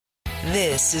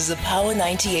This is a Power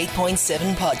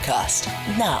 98.7 podcast.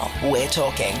 Now we're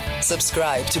talking.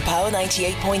 Subscribe to Power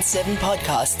 98.7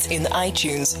 podcasts in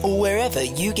iTunes or wherever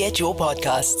you get your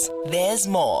podcasts. There's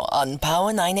more on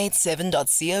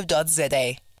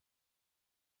power987.co.za.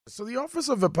 So the Office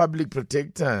of the Public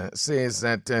Protector says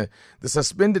that the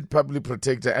suspended Public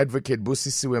Protector Advocate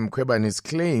Busisiwe Mkhwebane's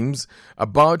claims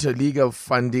about her legal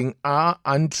funding are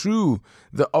untrue.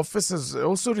 The office has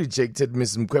also rejected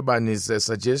Ms. Mkhwebane's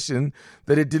suggestion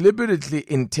that it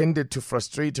deliberately intended to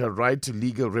frustrate her right to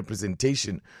legal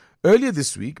representation. Earlier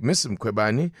this week, Ms.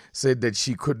 Mkhwebane said that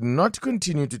she could not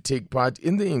continue to take part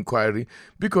in the inquiry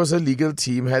because her legal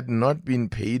team had not been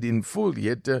paid in full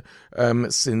yet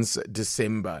since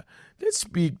December. Let's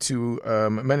speak to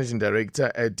Managing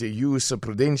Director at US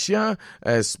Prudentia,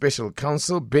 Special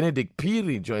Counsel, Benedict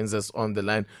Piri joins us on the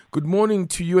line. Good morning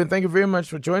to you and thank you very much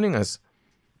for joining us.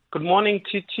 Good morning,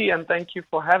 Titi, and thank you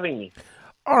for having me.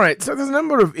 All right, so there's a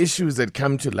number of issues that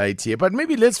come to light here, but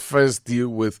maybe let's first deal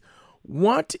with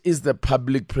what is the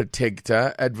Public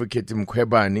Protector, Advocate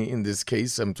Mkhwebane, in this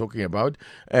case I'm talking about,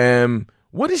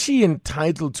 what is she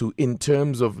entitled to in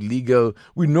terms of legal?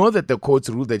 We know that the courts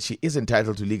rule that she is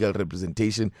entitled to legal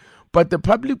representation, but the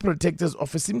Public Protector's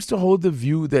Office seems to hold the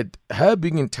view that her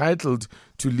being entitled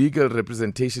to legal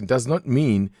representation does not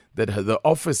mean that the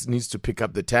office needs to pick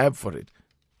up the tab for it.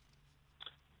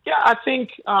 Yeah, I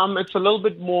think it's a little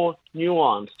bit more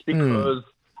nuanced because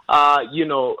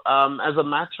as a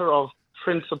matter of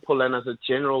principle and as a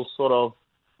general sort of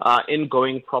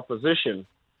ingoing proposition,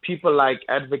 people like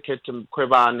Advocate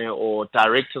Mkhwebane or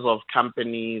directors of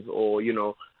companies or,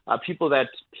 people that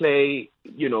play,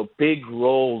 big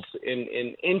roles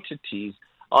in entities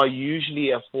are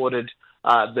usually afforded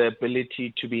the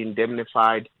ability to be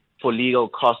indemnified for legal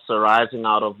costs arising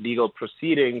out of legal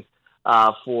proceedings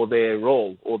for their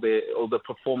role or the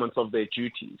performance of their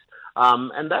duties.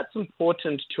 And that's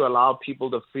important to allow people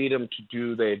the freedom to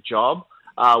do their job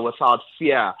without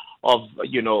fear of,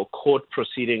 court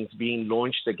proceedings being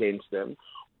launched against them.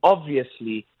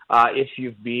 Obviously, if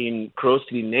you've been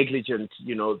grossly negligent,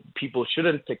 people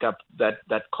shouldn't pick up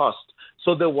that cost.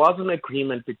 So there was an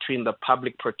agreement between the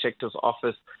Public Protector's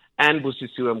Office and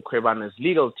Busisiwe Mkhwebane's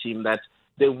legal team that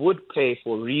they would pay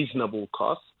for reasonable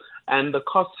costs. And the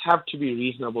costs have to be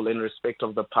reasonable in respect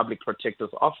of the Public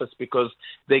Protector's Office because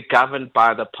they're governed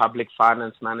by the Public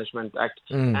Finance Management Act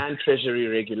and Treasury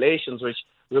regulations, which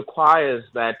requires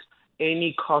that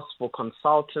any costs for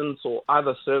consultants or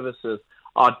other services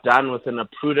are done within a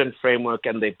prudent framework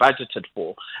and they're budgeted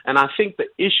for. And I think the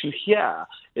issue here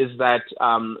is that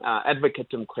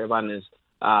Advocate Mkhwebane's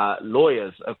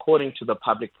lawyers, according to the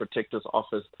Public Protector's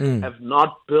Office, have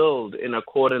not billed in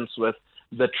accordance with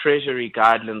the Treasury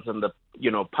guidelines and the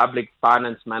Public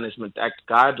Finance Management Act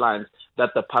guidelines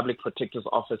that the Public Protector's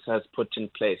Office has put in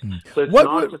place. So it's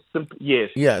not just simply, yes.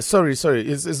 Yeah, sorry.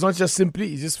 It's not just simply,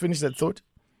 you just finished that thought?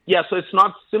 Yeah, so it's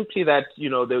not simply that,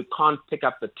 they can't pick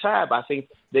up the tab. I think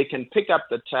they can pick up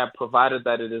the tab provided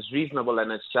that it is reasonable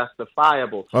and it's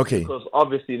justifiable. Okay. Because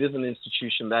obviously it is an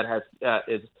institution that has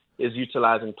is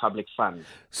utilizing public funds.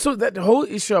 So that whole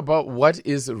issue about what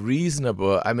is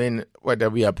reasonable, I mean, what are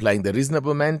we applying, the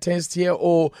reasonable man test here?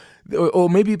 Or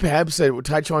maybe perhaps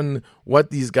touch on what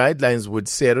these guidelines would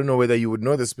say. I don't know whether you would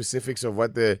know the specifics of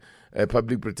what the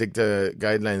Public Protector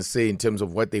guidelines say in terms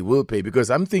of what they will pay.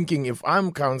 Because I'm thinking if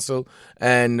I'm counsel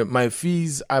and my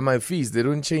fees are my fees, they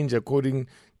don't change according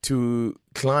to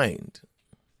client.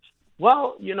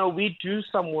 Well, we do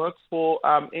some work for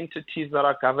entities that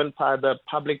are governed by the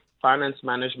Public Finance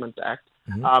Management Act.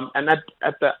 And at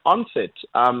the onset,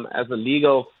 as a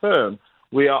legal firm,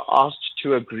 we are asked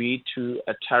to agree to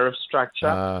a tariff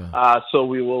structure. So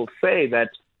we will say that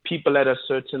people at a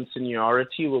certain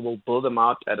seniority, we will bill them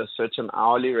out at a certain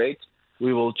hourly rate.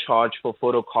 We will charge for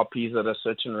photocopies at a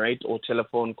certain rate or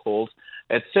telephone calls,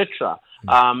 etc.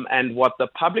 And what the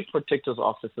Public Protector's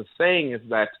Office is saying is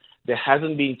that there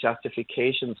hasn't been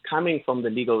justifications coming from the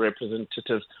legal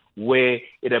representatives where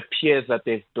it appears that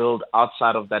they've billed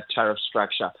outside of that tariff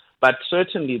structure. But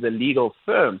certainly the legal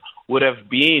firm would have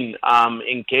been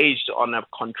engaged on a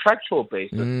contractual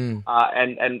basis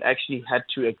and actually had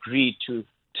to agree to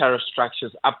tariff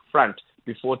structures up front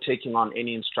before taking on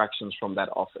any instructions from that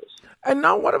office. And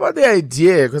now what about the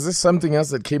idea, because there's something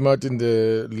else that came out in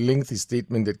the lengthy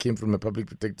statement that came from the Public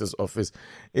Protector's Office,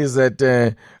 is that,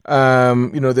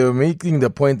 they were making the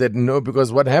point that no,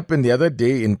 because what happened the other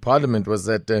day in Parliament was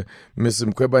that Ms.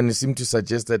 Mkhwebane seemed to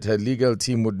suggest that her legal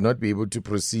team would not be able to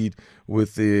proceed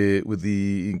with the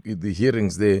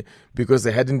hearings there because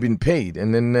they hadn't been paid.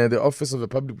 And then the Office of the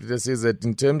Public Protector says that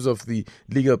in terms of the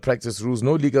legal practice rules,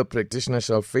 no legal practitioner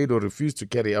shall fail or refuse refuse to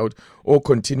carry out or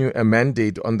continue a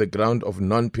mandate on the ground of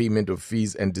non-payment of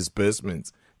fees and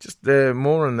disbursements. Just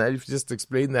more on that, if you just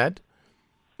explain that.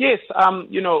 Yes,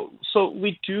 so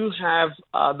we do have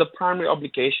the primary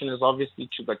obligation is obviously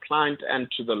to the client and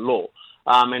to the law,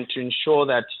 and to ensure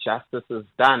that justice is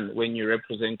done when you're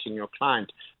representing your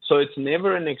client. So it's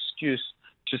never an excuse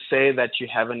to say that you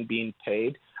haven't been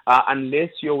paid unless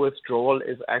your withdrawal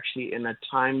is actually in a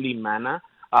timely manner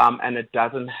and it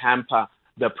doesn't hamper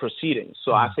the proceedings.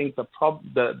 So I think the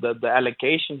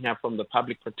allegation here from the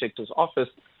Public Protector's Office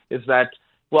is that,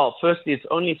 well, firstly, it's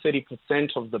only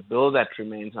 30% of the bill that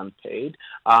remains unpaid,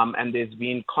 and there's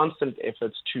been constant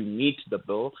efforts to meet the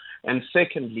bill. And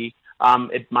secondly,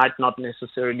 it might not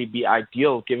necessarily be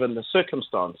ideal given the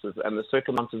circumstances, and the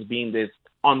circumstances being there's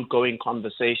ongoing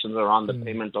conversations around the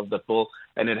payment of the bill,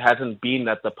 and it hasn't been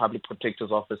that the Public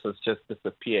Protector's Office has just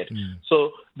disappeared.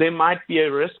 So there might be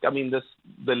a risk. I mean,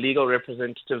 the legal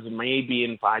representatives may be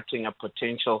inviting a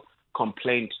potential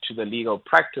complaint to the Legal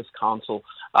Practice Council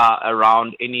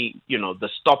around any, the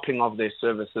stopping of their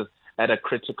services at a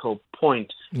critical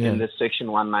point in the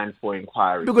Section 194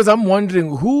 inquiry. Because I'm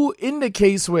wondering who, in the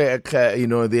case where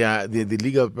the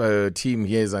legal team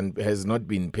here has not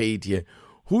been paid here,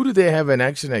 who do they have an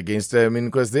action against? I mean,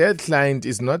 because their client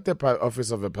is not the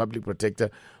Office of a Public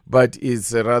Protector, but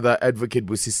is rather Advocate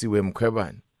Busisiwe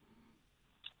Mkhwebane.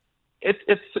 It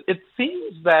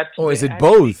seems that... Or is it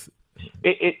both?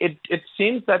 It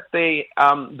seems that the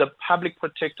Public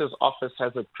Protector's Office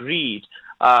has agreed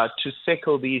to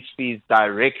settle these fees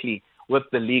directly with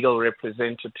the legal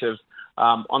representatives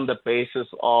on the basis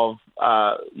of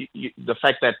the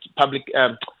fact that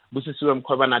Busisiwe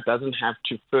Mkhwebane doesn't have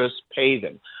to first pay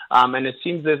them. And it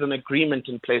seems there's an agreement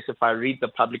in place if I read the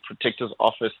Public Protector's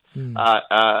Office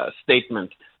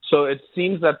statement. So it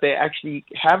seems that they actually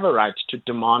have a right to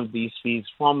demand these fees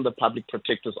from the Public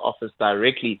Protector's Office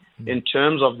directly in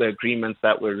terms of the agreements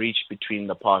that were reached between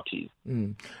the parties.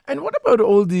 And what about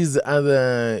all these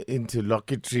other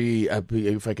interlocutory, I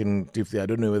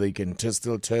don't know whether you can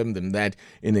still term them that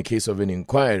in the case of an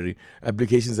inquiry,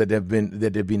 applications that have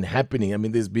been happening? I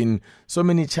mean, there's been so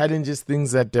many challenges,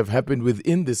 things that have happened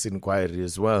within this inquiry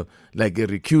as well, like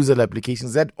recusal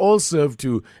applications that all serve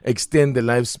to extend the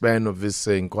lifespan of this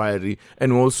inquiry,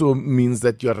 and also means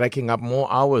that you're racking up more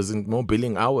hours and more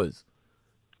billing hours.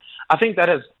 I think that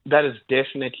is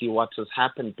definitely what has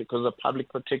happened, because the Public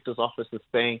Protector's Office is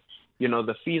saying,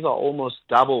 the fees are almost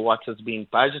double what has been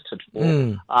budgeted for,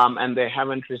 and they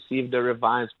haven't received a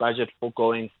revised budget for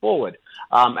going forward.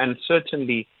 And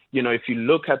certainly, if you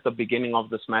look at the beginning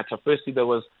of this matter, firstly, there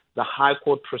was the High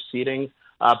Court proceedings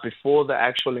before the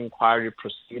actual inquiry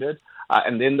proceeded,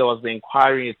 and then there was the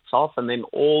inquiry itself, and then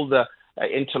all the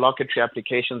interlocutory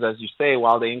applications, as you say,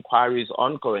 while the inquiry is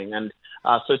ongoing. And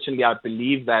certainly I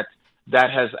believe that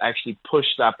has actually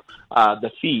pushed up the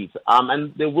fees.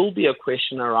 And there will be a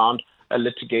question around a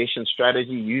litigation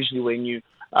strategy. Usually when you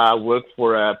work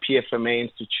for a PFMA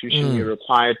institution, you're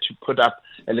required to put up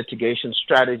a litigation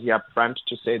strategy up front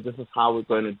to say this is how we're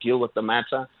going to deal with the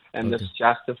matter, and this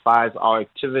justifies our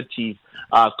activities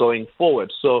going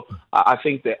forward. So I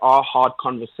think there are hard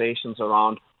conversations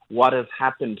around what has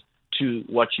happened to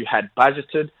what you had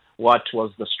budgeted, what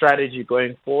was the strategy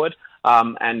going forward,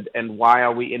 and why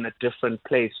are we in a different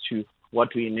place to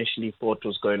what we initially thought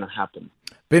was going to happen.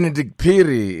 Benedict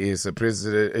Phiri is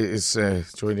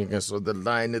joining us on the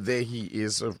line. There he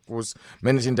is, of course,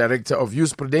 Managing Director of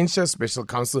Youth Prudential Special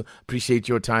Counsel. Appreciate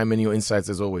your time and your insights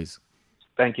as always.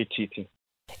 Thank you, Titi.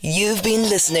 You've been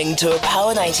listening to a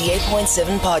Power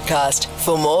 98.7 podcast.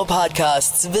 For more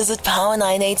podcasts, visit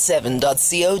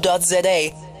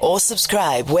power987.co.za or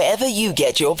subscribe wherever you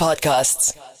get your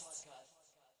podcasts.